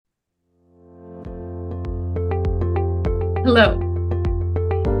Hello,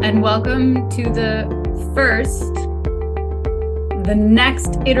 and welcome to the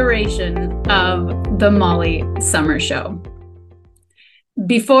next iteration of the Molly Summer Show.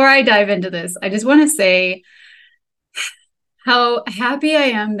 Before I dive into this, I just want to say how happy I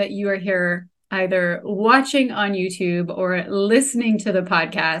am that you are here, either watching on YouTube or listening to the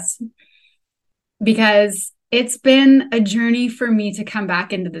podcast, because it's been a journey for me to come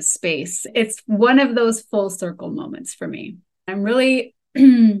back into this space. It's one of those full circle moments for me. I'm really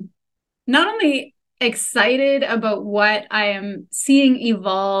not only excited about what I am seeing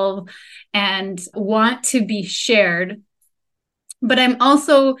evolve and want to be shared, but I'm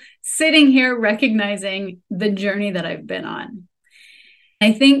also sitting here recognizing the journey that I've been on.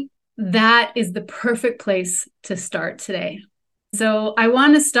 I think that is the perfect place to start today. So I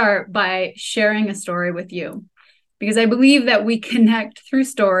want to start by sharing a story with you, because I believe that we connect through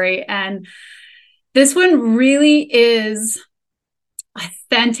story. And this one really is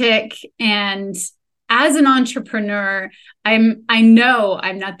authentic. And as an entrepreneur, I know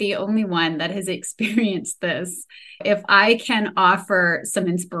I'm not the only one that has experienced this. If I can offer some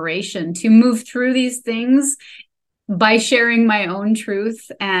inspiration to move through these things by sharing my own truth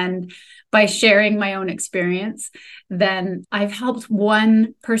and by sharing my own experience, then I've helped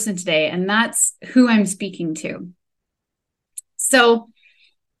one person today, and that's who I'm speaking to. So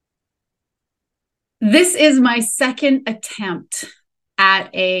this is my second attempt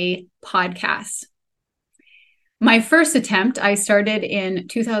at a podcast. My first attempt, I started in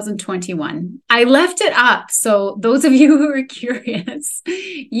 2021. I left it up. So those of you who are curious,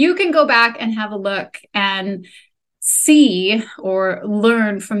 you can go back and have a look and see or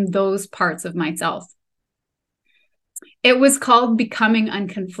learn from those parts of myself. It was called Becoming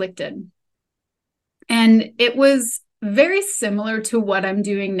Unconflicted. And it was very similar to what I'm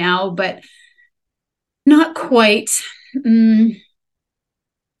doing now, but not quite. I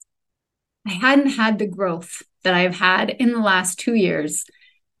hadn't had the growth that I've had in the last 2 years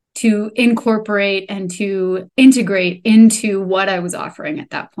to incorporate and to integrate into what I was offering at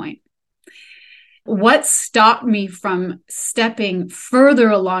that point. What stopped me from stepping further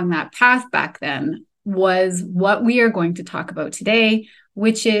along that path back then was what we are going to talk about today,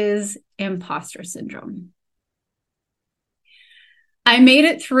 which is imposter syndrome. I made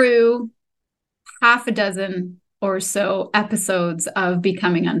it through half a dozen or so episodes of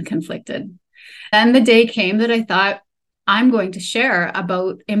Becoming Unconflicted. Then the day came that I thought, I'm going to share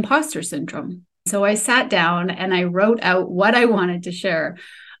about imposter syndrome. So I sat down and I wrote out what I wanted to share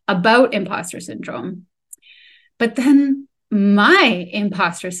about imposter syndrome. But then my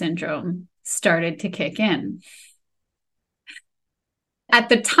imposter syndrome started to kick in. At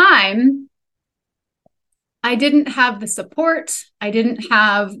the time, I didn't have the support, I didn't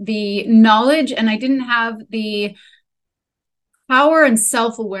have the knowledge, and I didn't have the power and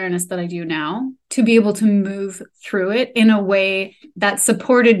self-awareness that I do now to be able to move through it in a way that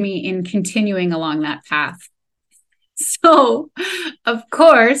supported me in continuing along that path. So, of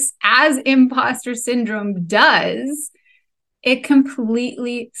course, as imposter syndrome does, it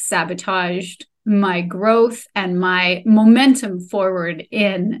completely sabotaged my growth and my momentum forward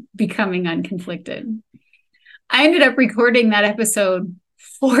in becoming unconflicted. I ended up recording that episode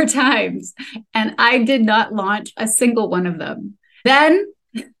 4 times, and I did not launch a single one of them. Then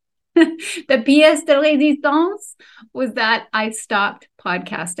the pièce de résistance was that I stopped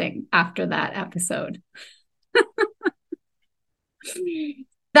podcasting after that episode.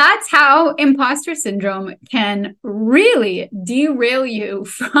 That's how imposter syndrome can really derail you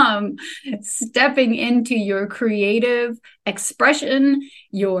from stepping into your creative expression,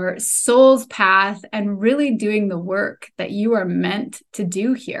 your soul's path, and really doing the work that you are meant to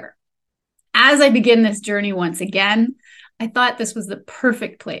do here. As I begin this journey once again, I thought this was the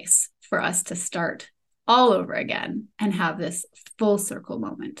perfect place for us to start all over again and have this full circle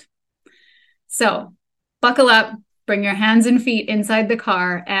moment. So buckle up. Bring your hands and feet inside the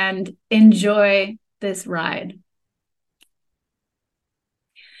car and enjoy this ride.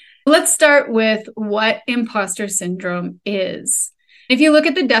 Let's start with what imposter syndrome is. If you look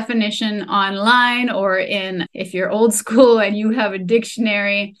at the definition online, or if you're old school and you have a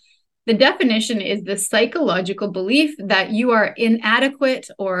dictionary, the definition is the psychological belief that you are inadequate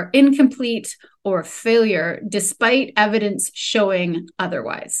or incomplete or failure despite evidence showing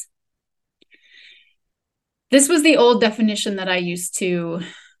otherwise. This was the old definition that I used to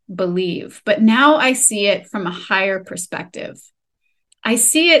believe, but now I see it from a higher perspective. I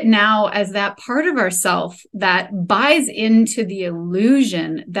see it now as that part of ourself that buys into the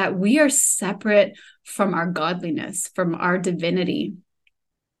illusion that we are separate from our godliness, from our divinity.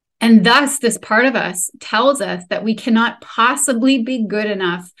 And thus, this part of us tells us that we cannot possibly be good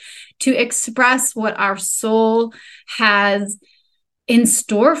enough to express what our soul has in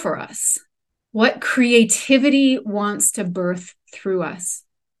store for us, what creativity wants to birth through us.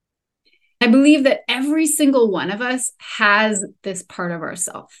 I believe that every single one of us has this part of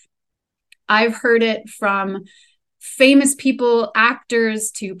ourselves. I've heard it from famous people,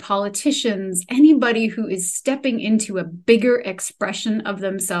 actors, to politicians, anybody who is stepping into a bigger expression of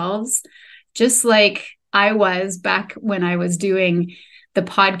themselves, just like I was back when I was doing the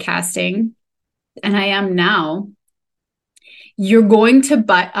podcasting, and I am now. You're going to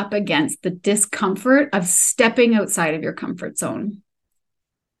butt up against the discomfort of stepping outside of your comfort zone.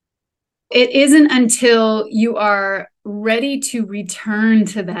 It isn't until you are ready to return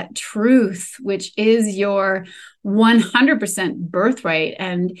to that truth, which is your 100% birthright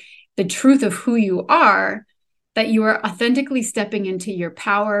and the truth of who you are, that you are authentically stepping into your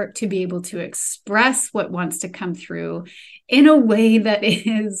power to be able to express what wants to come through in a way that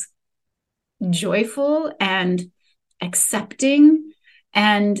is joyful and accepting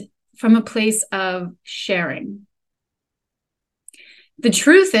and from a place of sharing. The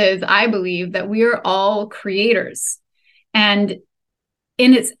truth is, I believe that we are all creators. And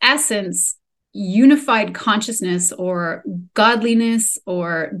in its essence, unified consciousness or godliness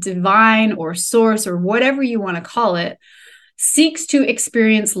or divine or source or whatever you want to call it seeks to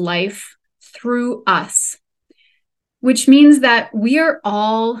experience life through us, which means that we are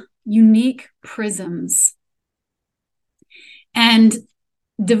all unique prisms. And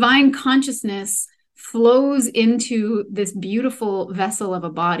divine consciousness flows into this beautiful vessel of a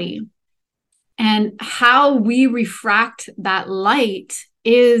body. And how we refract that light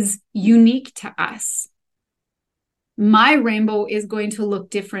is unique to us. My rainbow is going to look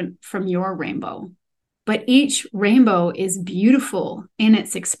different from your rainbow, but each rainbow is beautiful in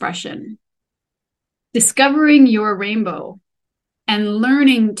its expression. Discovering your rainbow and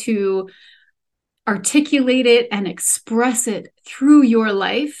learning to articulate it and express it through your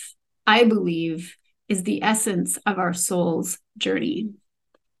life, I believe, is the essence of our soul's journey.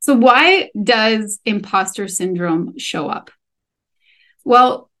 So why does imposter syndrome show up?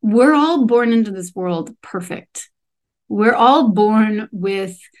 Well, we're all born into this world perfect. We're all born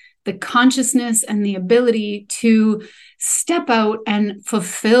with the consciousness and the ability to step out and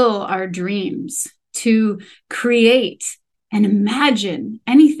fulfill our dreams, to create and imagine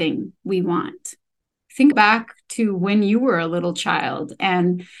anything we want. Think back to when you were a little child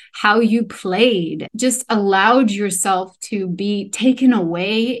and how you played, just allowed yourself to be taken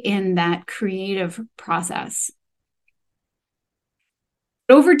away in that creative process.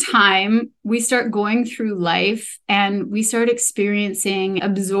 Over time, we start going through life and we start experiencing,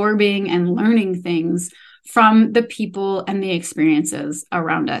 absorbing, and learning things from the people and the experiences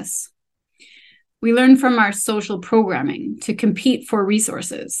around us. We learn from our social programming to compete for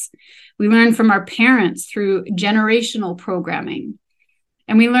resources. We learn from our parents through generational programming.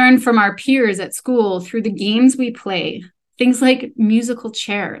 And we learn from our peers at school through the games we play, things like musical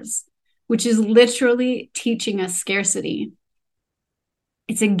chairs, which is literally teaching us scarcity.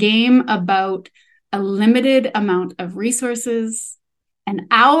 It's a game about a limited amount of resources and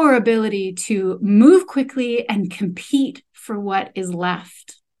our ability to move quickly and compete for what is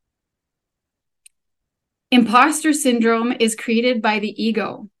left. Imposter syndrome is created by the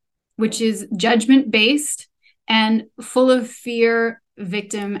ego, which is judgment-based and full of fear,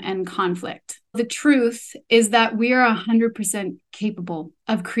 victim, and conflict. The truth is that we are 100% capable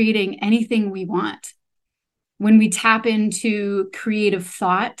of creating anything we want. When we tap into creative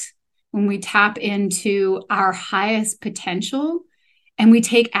thought, when we tap into our highest potential, and we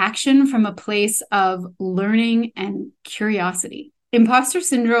take action from a place of learning and curiosity. Imposter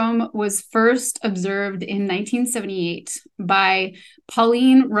syndrome was first observed in 1978 by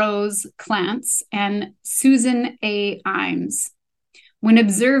Pauline Rose Clance and Susan A. Imes when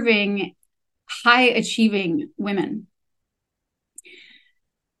observing high-achieving women.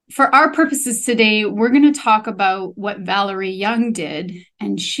 For our purposes today, we're going to talk about what Valerie Young did,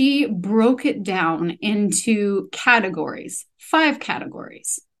 and she broke it down into categories, 5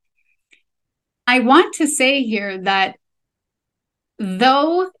 categories. I want to say here that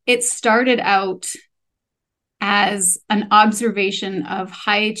though it started out as an observation of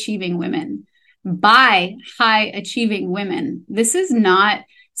high-achieving women by high-achieving women, this is not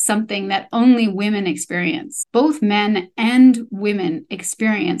something that only women experience. Both men and women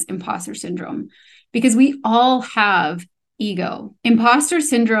experience imposter syndrome because we all have ego. Imposter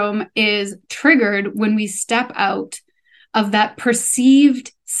syndrome is triggered when we step out of that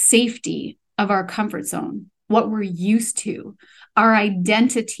perceived safety of our comfort zone. what we're used to, our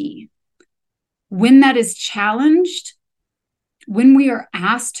identity. When that is challenged, when we are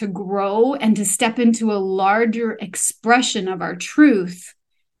asked to grow and to step into a larger expression of our truth,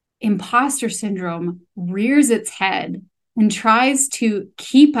 imposter syndrome rears its head and tries to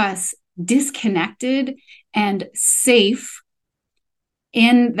keep us disconnected and safe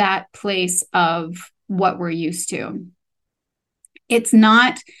in that place of what we're used to. It's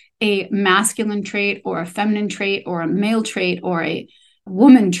not a masculine trait or a feminine trait or a male trait or a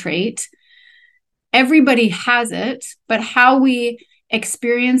woman trait. Everybody has it, but how we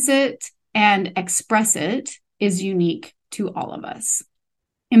experience it and express it is unique to all of us.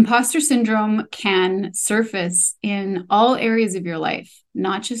 Imposter syndrome can surface in all areas of your life,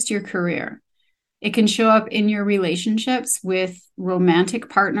 not just your career. It can show up in your relationships with romantic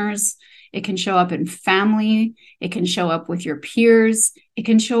partners. It can show up in family. It can show up with your peers. It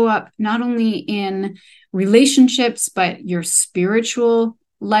can show up not only in relationships, but your spiritual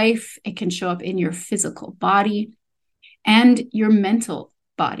life. It can show up in your physical body and your mental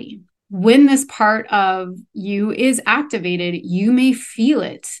body. When this part of you is activated, you may feel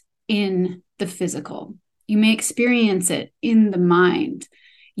it in the physical. You may experience it in the mind.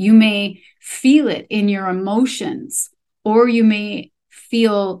 You may feel it in your emotions, or you may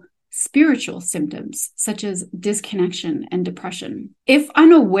feel spiritual symptoms such as disconnection and depression. If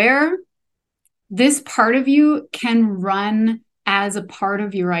unaware, this part of you can run as a part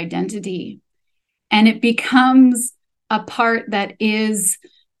of your identity, and it becomes a part that is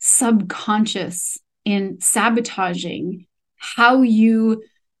subconscious in sabotaging how you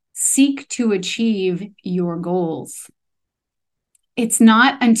seek to achieve your goals. It's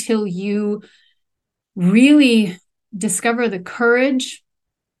not until you really discover the courage,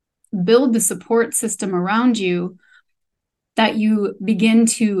 build the support system around you, that you begin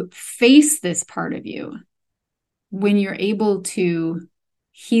to face this part of you when you're able to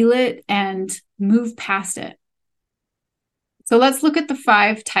heal it and move past it. So let's look at the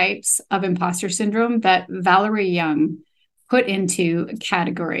 5 types of imposter syndrome that Valerie Young put into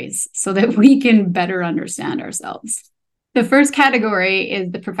categories so that we can better understand ourselves. The first category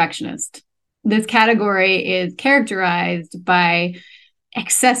is the perfectionist. This category is characterized by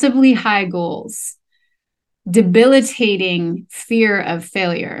excessively high goals, debilitating fear of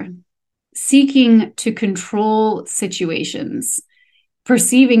failure, seeking to control situations,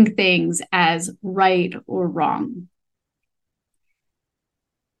 perceiving things as right or wrong.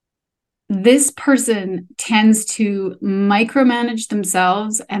 This person tends to micromanage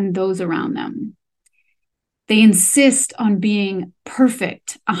themselves and those around them. They insist on being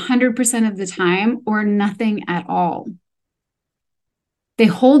perfect 100% of the time or nothing at all. They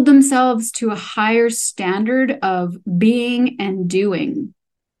hold themselves to a higher standard of being and doing,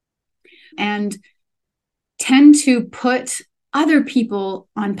 and tend to put other people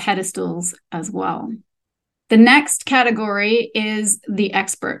on pedestals as well. The next category is the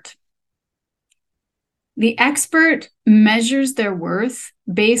expert. The expert measures their worth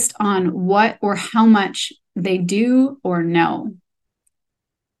based on what or how much they do or know.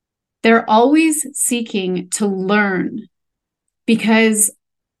 They're always seeking to learn because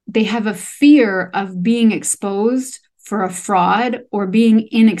they have a fear of being exposed for a fraud or being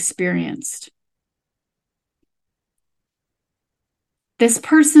inexperienced. This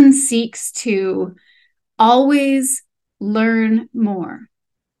person seeks to always learn more,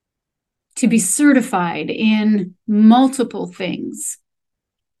 to be certified in multiple things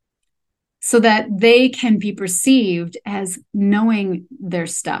so that they can be perceived as knowing their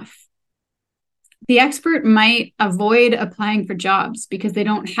stuff. The expert might avoid applying for jobs because they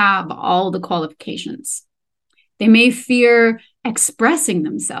don't have all the qualifications. They may fear expressing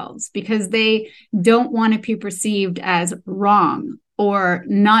themselves because they don't want to be perceived as wrong or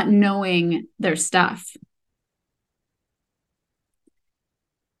not knowing their stuff.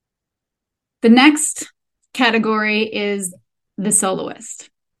 The next category is the soloist.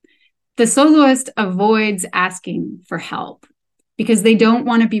 The soloist avoids asking for help because they don't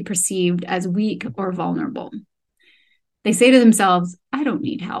want to be perceived as weak or vulnerable. They say to themselves, I don't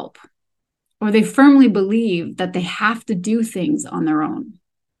need help. Or they firmly believe that they have to do things on their own.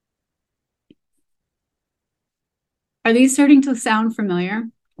 Are these starting to sound familiar?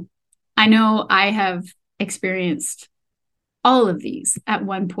 I know I have experienced all of these at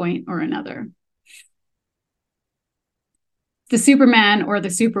one point or another. The Superman or the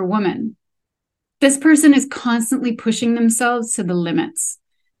Superwoman. This person is constantly pushing themselves to the limits,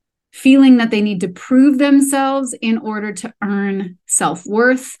 feeling that they need to prove themselves in order to earn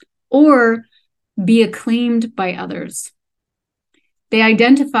self-worth or be acclaimed by others. They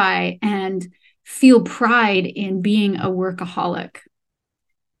identify and feel pride in being a workaholic.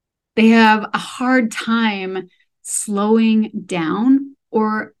 They have a hard time slowing down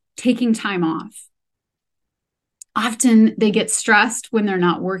or taking time off. Often they get stressed when they're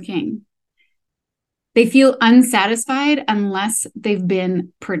not working. They feel unsatisfied unless they've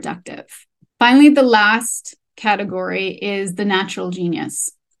been productive. Finally, the last category is the natural genius.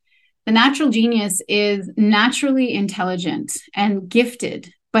 The natural genius is naturally intelligent and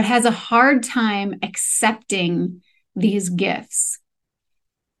gifted, but has a hard time accepting these gifts.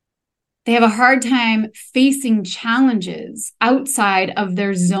 They have a hard time facing challenges outside of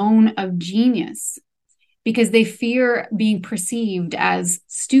their zone of genius because they fear being perceived as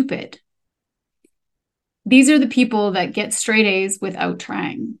stupid. These are the people that get straight A's without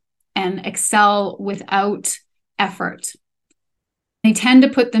trying and excel without effort. They tend to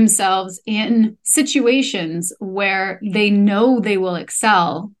put themselves in situations where they know they will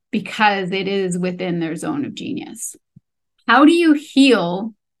excel because it is within their zone of genius. How do you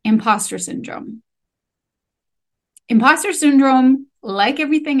heal imposter syndrome? Imposter syndrome, like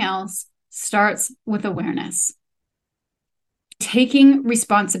everything else, starts with awareness. Taking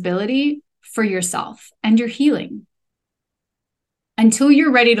responsibility for yourself and your healing. Until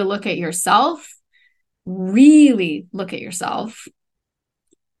you're ready to look at yourself, really look at yourself,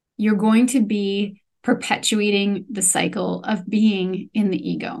 you're going to be perpetuating the cycle of being in the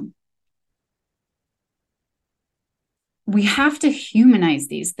ego. We have to humanize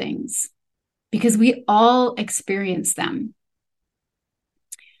these things because we all experience them.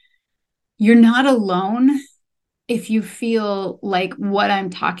 You're not alone if you feel like what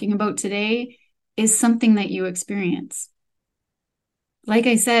I'm talking about today is something that you experience. Like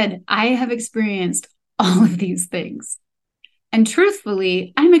I said, I have experienced all of these things. And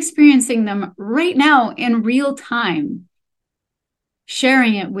truthfully, I'm experiencing them right now in real time,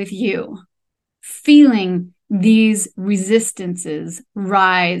 sharing it with you, feeling these resistances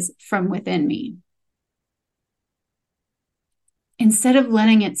rise from within me. Instead of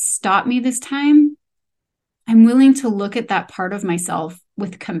letting it stop me this time, I'm willing to look at that part of myself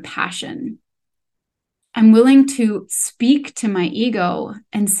with compassion. I'm willing to speak to my ego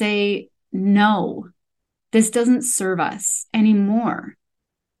and say, no, this doesn't serve us anymore.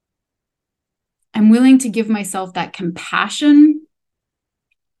 I'm willing to give myself that compassion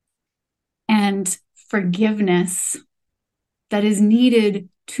and forgiveness that is needed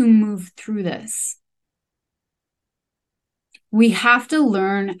to move through this. We have to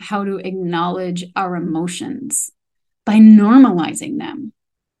learn how to acknowledge our emotions by normalizing them.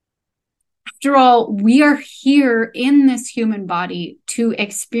 After all, we are here in this human body to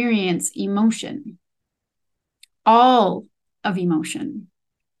experience emotion. All of emotion,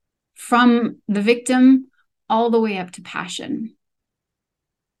 from the victim all the way up to passion.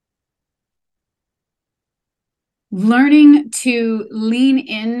 Learning to lean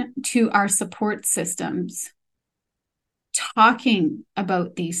in to our support systems, talking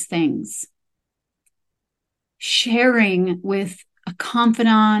about these things, sharing with a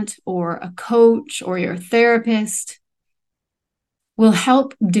confidant or a coach or your therapist will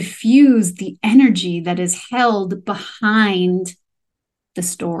help diffuse the energy that is held behind the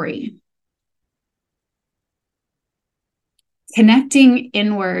story. Connecting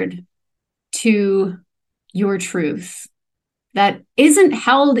inward to your truth that isn't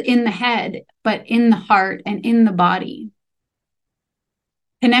held in the head, but in the heart and in the body.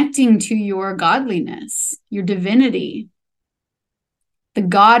 Connecting to your godliness, your divinity, the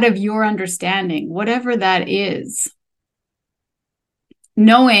God of your understanding, whatever that is.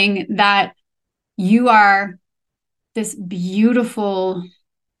 Knowing that you are this beautiful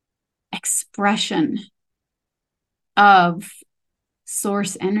expression of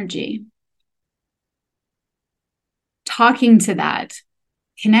source energy. Talking to that,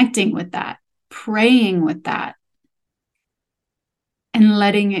 connecting with that, praying with that, and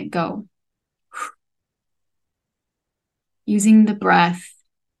letting it go. Using the breath,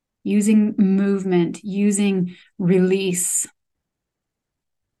 using movement, using release,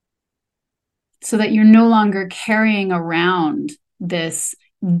 so that you're no longer carrying around this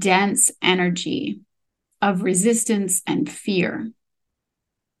dense energy of resistance and fear.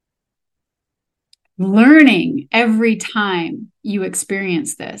 Learning every time you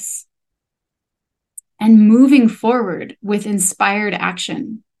experience this and moving forward with inspired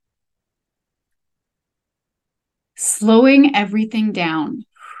action. Slowing everything down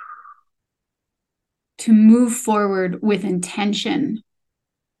to move forward with intention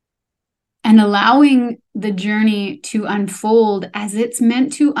and allowing the journey to unfold as it's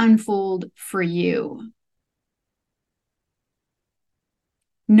meant to unfold for you.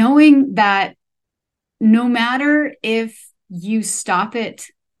 Knowing that no matter if you stop it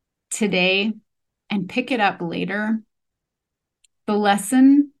today and pick it up later, the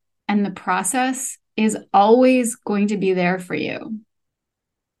lesson and the process is always going to be there for you.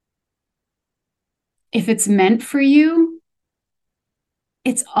 If it's meant for you,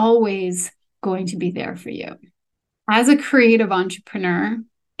 it's always going to be there for you. As a creative entrepreneur,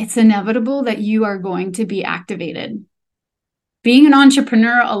 it's inevitable that you are going to be activated. Being an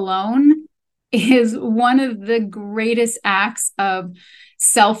entrepreneur alone is one of the greatest acts of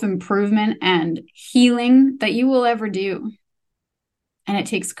self-improvement and healing that you will ever do. And it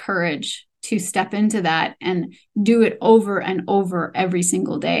takes courage to step into that and do it over and over every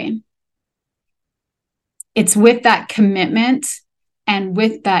single day. It's with that commitment and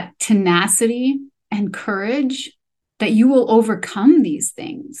with that tenacity and courage that you will overcome these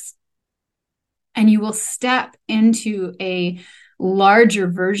things. And you will step into a larger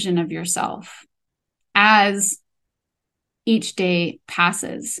version of yourself as each day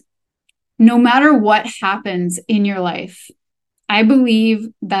passes. No matter what happens in your life, I believe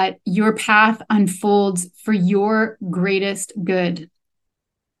that your path unfolds for your greatest good.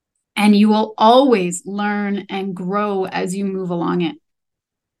 And you will always learn and grow as you move along it.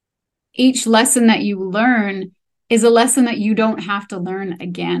 Each lesson that you learn is a lesson that you don't have to learn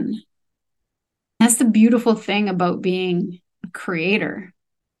again. That's the beautiful thing about being a creator.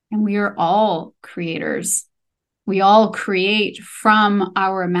 And we are all creators. We all create from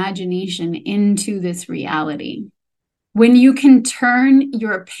our imagination into this reality. When you can turn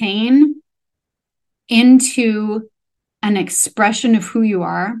your pain into an expression of who you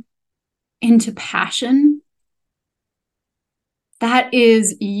are, into passion, that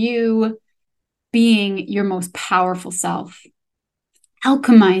is you being your most powerful self,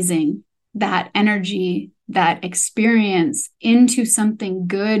 alchemizing that energy, that experience into something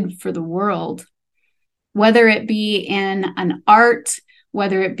good for the world, whether it be in an art,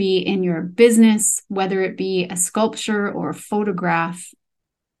 whether it be in your business, whether it be a sculpture or a photograph.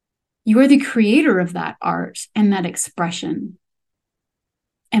 You are the creator of that art and that expression.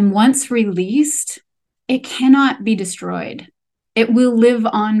 And once released, it cannot be destroyed. It will live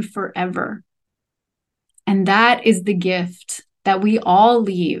on forever. And that is the gift that we all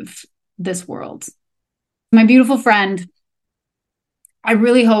leave this world. My beautiful friend, I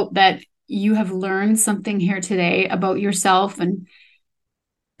really hope that you have learned something here today about yourself. And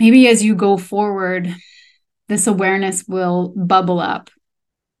maybe as you go forward, this awareness will bubble up.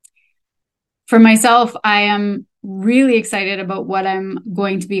 For myself, I am really excited about what I'm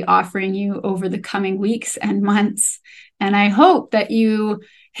going to be offering you over the coming weeks and months. And I hope that you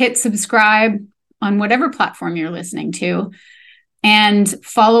hit subscribe on whatever platform you're listening to and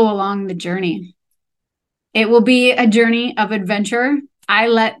follow along the journey. It will be a journey of adventure. I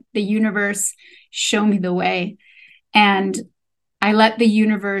let the universe show me the way, and I let the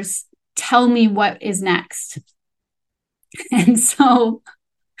universe tell me what is next. And so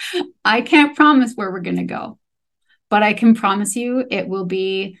I can't promise where we're going to go, but I can promise you it will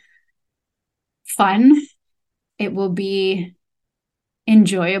be fun. It will be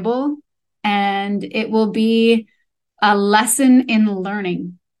enjoyable, and it will be a lesson in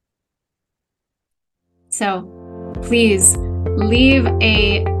learning. So please leave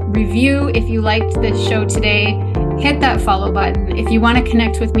a review if you liked this show today. Hit that follow button. If you want to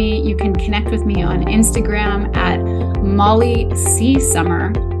connect with me, you can connect with me on Instagram at Molly C. Summer.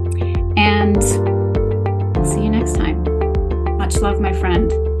 And I'll see you next time. Much love, my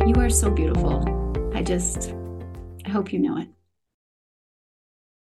friend. You are so beautiful. I hope you know it.